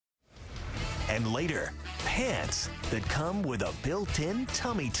And later, pants that come with a built-in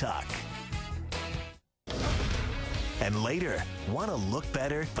tummy tuck. And later, want to look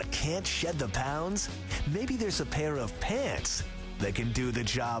better but can't shed the pounds? Maybe there's a pair of pants that can do the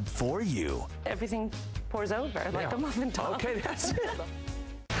job for you. Everything pours over like a muffin top. Okay, that's it.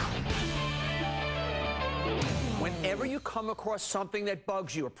 Whenever you come across something that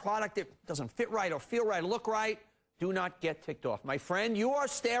bugs you, a product that doesn't fit right or feel right, look right, do not get ticked off. My friend, you are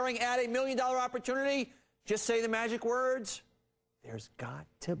staring at $1 million opportunity. Just say the magic words. There's got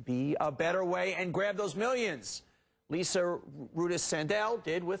to be a better way, and grab those millions. Lisa Rudes Sandel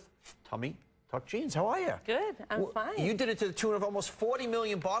did with tummy tuck jeans. How are you? Good, I'm fine. You did it to the tune of almost $40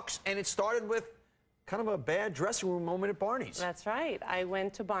 million, and it started with kind of a bad dressing room moment at Barney's. That's right. I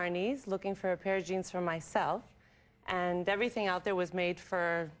went to Barney's looking for a pair of jeans for myself, and everything out there was made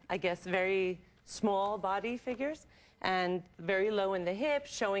for, I guess, very small body figures and very low in the hip,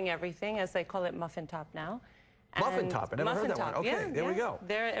 showing everything, as they call it, muffin top now. Muffin top, I never heard that one. Okay, yeah, there we go.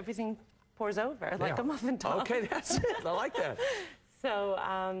 There, everything pours over like a muffin top. Okay, that's it. I like that. So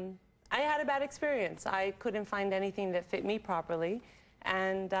I had a bad experience. I couldn't find anything that fit me properly,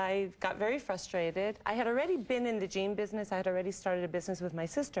 and I got very frustrated. I had already been in the jean business. I had already started a business with my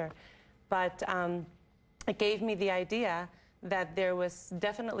sister, but it gave me the idea that there was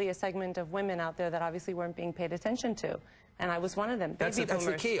definitely a segment of women out there that obviously weren't being paid attention to, and I was one of them. That's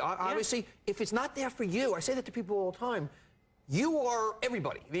the key. Obviously, if it's not there for you, I say that to people all the time, you are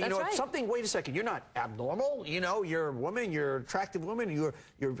everybody. You know, right. Something, wait a second, you're not abnormal. You know, you're a woman, you're an attractive woman, you're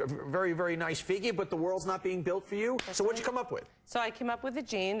a very, very nice figure, but the world's not being built for you. So what'd you come up with? So I came up with a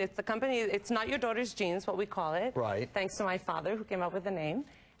jean. It's the company, it's Not Your Daughter's Jeans, what we call it. Right. Thanks to my father, who came up with the name.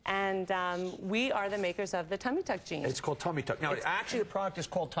 And we are the makers of the tummy tuck jean. It's called tummy tuck. Now, actually, the product is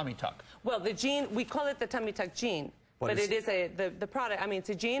called tummy tuck. Well, the jean, we call it the tummy tuck jean. But it is the product, I mean, it's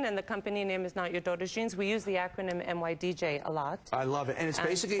a jean, and the company name is Not Your Daughter's Jeans. We use the acronym NYDJ a lot. I love it. And it's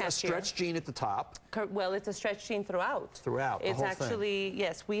basically a stretch jean at the top. Well, it's a stretch jean throughout. Throughout, the whole thing. It's actually,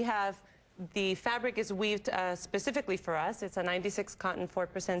 yes, we have, the fabric is weaved specifically for us. It's a 96 cotton, 4%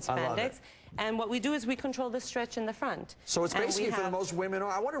 spandex. And what we do is we control the stretch in the front. So it's basically for the most women.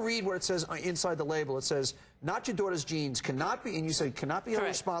 I want to read what it says inside the label. It says, Not Your Daughter's Jeans cannot be, and you say, cannot be held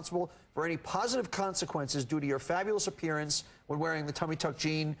responsible for any positive consequences due to your fabulous appearance when wearing the tummy tuck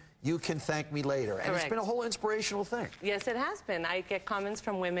jean. You can thank me later. And it's been a whole inspirational thing. Yes, it has been. I get comments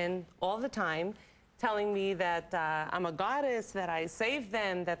from women all the time telling me that I'm a goddess, that I saved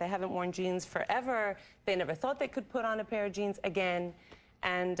them, that they haven't worn jeans forever. They never thought they could put on a pair of jeans again.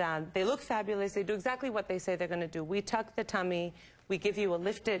 And they look fabulous. They do exactly what they say they're going to do. We tuck the tummy. We give you a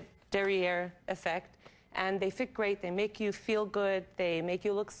lifted derriere effect. And they fit great. They make you feel good. They make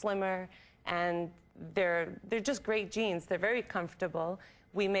you look slimmer. And they're just great jeans. They're very comfortable.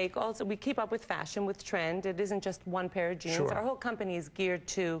 We keep up with fashion, with trend. It isn't just one pair of jeans. Our whole company is geared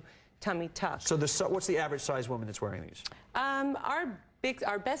to tummy tuck. So what's the average size woman that's wearing these?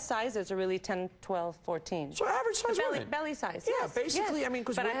 Our best sizes are really 10, 12, 14. So average size women? Belly size, yeah, basically, I mean,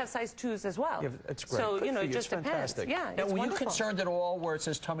 but I have size 2s as well. Yeah, that's great. So, you know, it it's just depends. Yeah, now, were you concerned at all where it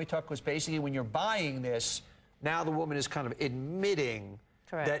says tummy tuck was basically when you're buying this, now the woman is kind of admitting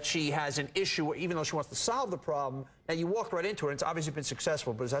that she has an issue, even though she wants to solve the problem. Now, you walked right into it, and it's obviously been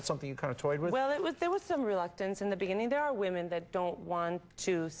successful, but is that something you kind of toyed with? Well, there was some reluctance in the beginning. There are women that don't want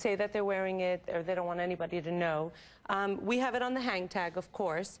to say that they're wearing it, or they don't want anybody to know. We have it on the hang tag, of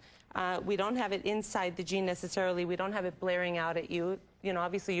course. We don't have it inside the jean necessarily. We don't have it blaring out at you. You know,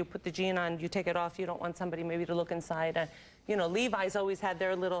 obviously, you put the jean on, you take it off. You don't want somebody maybe to look inside. You know, Levi's always had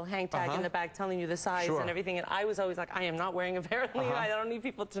their little hang tag in the back telling you the size and everything. And I was always like, I am not wearing a pair of Levi's. I don't need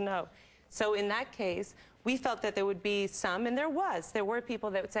people to know. So in that case, we felt that there would be some, and there were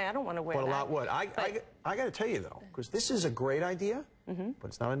people that would say, I don't want to wear that. But a lot would. I got to tell you, though, because this is a great idea, but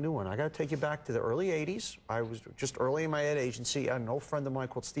it's not a new one. I got to take you back to the early 80s. I was just early in my ad agency. I had an old friend of mine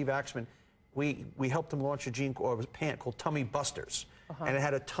called Steve Axman. We helped him launch a jean or a pant called Tummy Busters. And it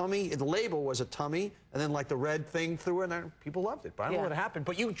had a tummy, the label was a tummy, and then like the red thing through it, and people loved it. But I don't know what happened.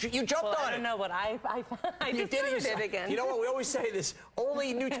 But you jumped on it. I don't know what I you did it again. You know what, we always say this,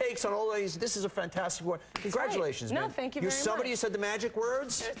 only new takes on all these. This is a fantastic one. Congratulations, man. No, thank you very much. You're somebody who said the magic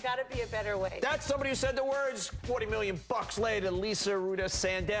words. There's got to be a better way. That's somebody who said the words. $40 million later, Lisa Rudes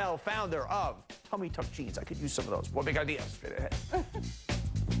Sandel, founder of Tummy Tuck Jeans. I could use some of those. What big ideas? Straight ahead.